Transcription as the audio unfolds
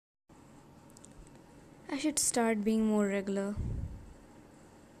I should start being more regular.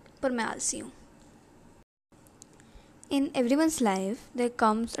 पर मैं आलसी हूँ. In everyone's life, there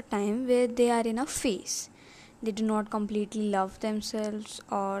comes a time where they are in a phase. They do not completely love themselves,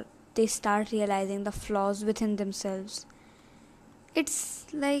 or they start realizing the flaws within themselves. It's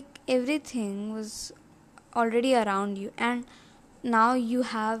like everything was already around you, and now you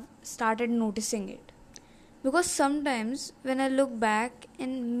have started noticing it. Because sometimes when I look back,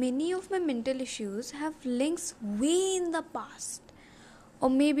 and many of my mental issues have links way in the past,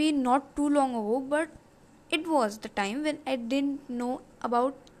 or maybe not too long ago, but it was the time when I didn't know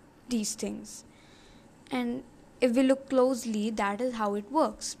about these things. And if we look closely, that is how it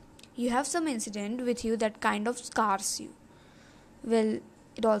works. You have some incident with you that kind of scars you. Well,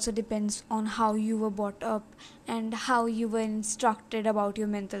 it also depends on how you were brought up and how you were instructed about your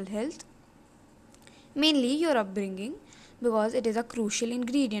mental health. Mainly your upbringing, because it is a crucial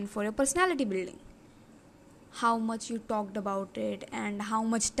ingredient for your personality building. How much you talked about it and how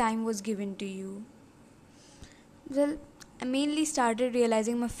much time was given to you. Well, I mainly started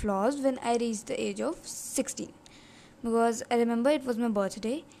realizing my flaws when I reached the age of 16, because I remember it was my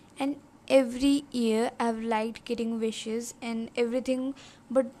birthday, and every year I've liked getting wishes and everything,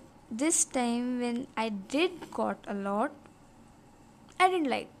 but this time when I did got a lot, I didn't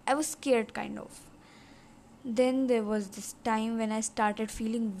like. I was scared kind of. Then there was this time when I started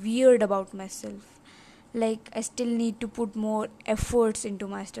feeling weird about myself. Like I still need to put more efforts into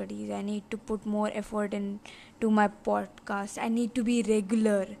my studies. I need to put more effort into my podcast. I need to be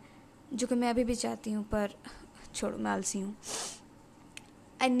regular. जो कि मैं अभी भी चाहती हूँ, पर छोड़ो, मैं आलसी हूँ.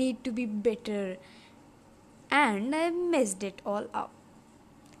 I need to be better. And I messed it all up.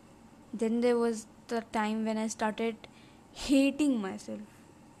 Then there was the time when I started hating myself.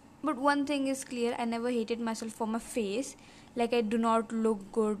 But one thing is clear, I never hated myself for my face, like I do not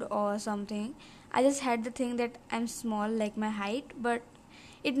look good or something. I just had the thing that I'm small, like my height, but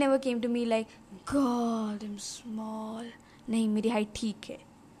it never came to me like, God, I'm small. नहीं, मेरी height ठीक है.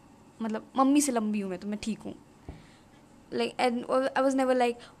 मतलब mummy से लंबी हूँ मैं, तो मैं ठीक हूँ. Like, and I was never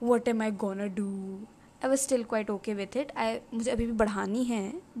like, what am I gonna do? I was still quite okay with it. मुझे अभी भी बढ़ानी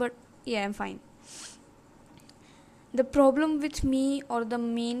है, but yeah, I'm fine. The problem with me, or the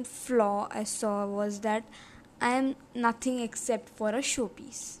main flaw I saw, was that I am nothing except for a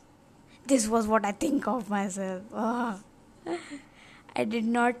showpiece. This was what I think of myself. I did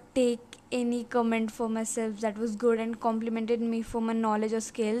not take any comment for myself that was good and complimented me for my knowledge or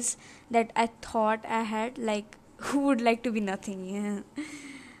skills that I thought I had. Like, who would like to be nothing? Yeah.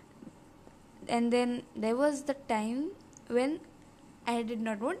 And then there was the time when I did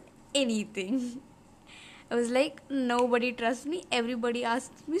not want anything. I was like, nobody trusts me. Everybody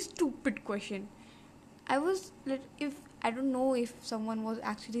asks me stupid question. I was like, I don't know if someone was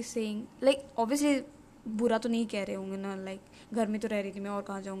actually saying, like, obviously बुरा तो नहीं कह रहे होंगे ना, like घर में तो रह रही थी मैं, और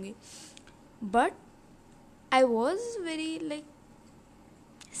कहाँ जाऊँगी. But I was very like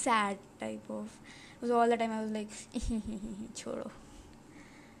sad type of. So all the time I was like, छोड़ो.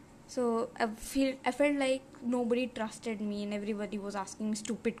 So I felt like nobody trusted me and everybody was asking me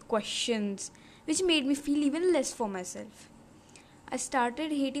stupid questions, which made me feel even less for myself. I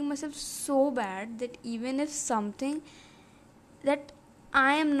started hating myself so bad that even if something that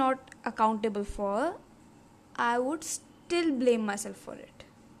I am not accountable for, I would still blame myself for it.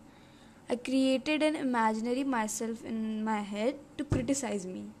 I created an imaginary myself in my head to criticize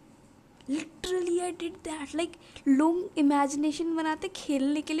me. Literally I did that. Like, लोग imagination बनाते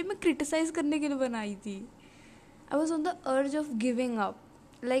खेलने के लिए, मैं criticize करने के लिए बनाई थी. I was on the urge of giving up.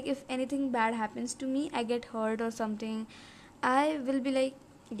 Like, if anything bad happens to me, I get hurt or something, I will be like,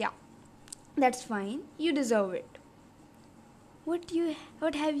 yeah, that's fine, you deserve it.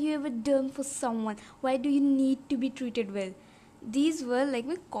 What have you ever done for someone? Why do you need to be treated well? These were like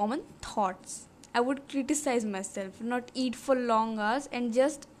my common thoughts. I would criticize myself, not eat for long hours, and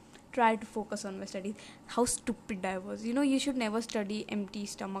just try to focus on my studies. How stupid I was. You should never study empty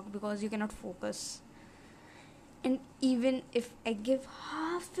stomach, because you cannot focus. And even if I give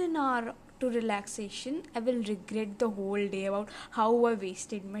half an hour to relaxation, I will regret the whole day about how I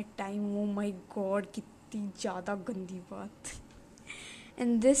wasted my time. Oh my God, कितनी ज़्यादा गंदी बात.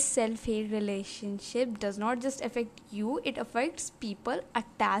 And this self-hate relationship does not just affect you, it affects people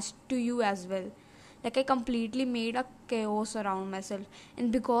attached to you as well. Like, I completely made a chaos around myself.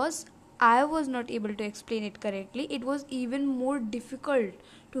 And because I was not able to explain it correctly, it was even more difficult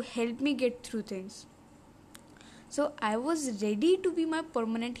to help me get through things. So I was ready to be my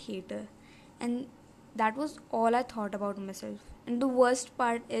permanent hater. And that was all I thought about myself. And the worst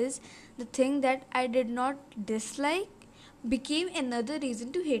part is, the thing that I did not dislike became another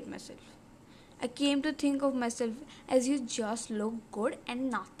reason to hate myself. I came to think of myself as you just look good and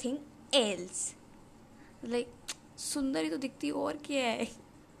nothing else. Like, सुंदर ही तो दिखती और क्या है?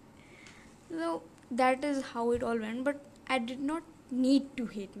 So that is how it all went. But I did not need to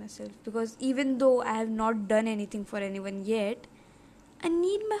hate myself, because even though I have not done anything for anyone yet, I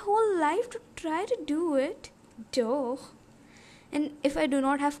need my whole life to try to do it. Duh. And if I do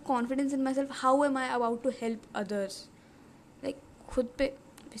not have confidence in myself, how am I about to help others? Like, खुद पे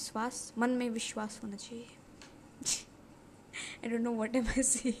विश्वास, मन में विश्वास होना चाहिए. I don't know what am I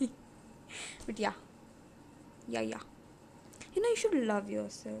saying. But yeah. You know, you should love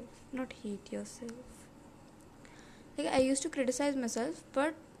yourself, not hate yourself. Like, I used to criticize myself,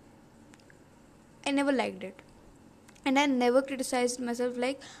 but I never liked it. And I never criticized myself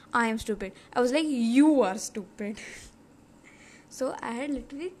like I am stupid. I was like, you are stupid. So I had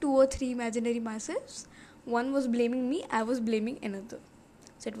literally 2 or 3 imaginary myself. One was blaming me, I was blaming another.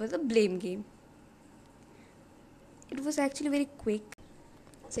 So it was a blame game. It was actually very quick.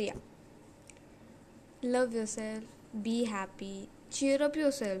 So yeah. Love yourself, be happy, cheer up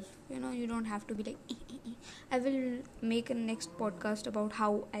yourself. You know, you don't have to be like I will make a next podcast about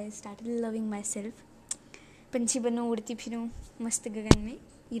how I started loving myself. पंछी बनूं, उड़ती फिरूं मस्त गगन में.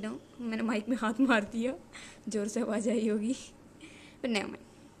 You know, मैंने mic में हाथ मार दिया, जोर से आवाज़ आई होगी. But never mind.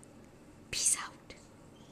 Peace out.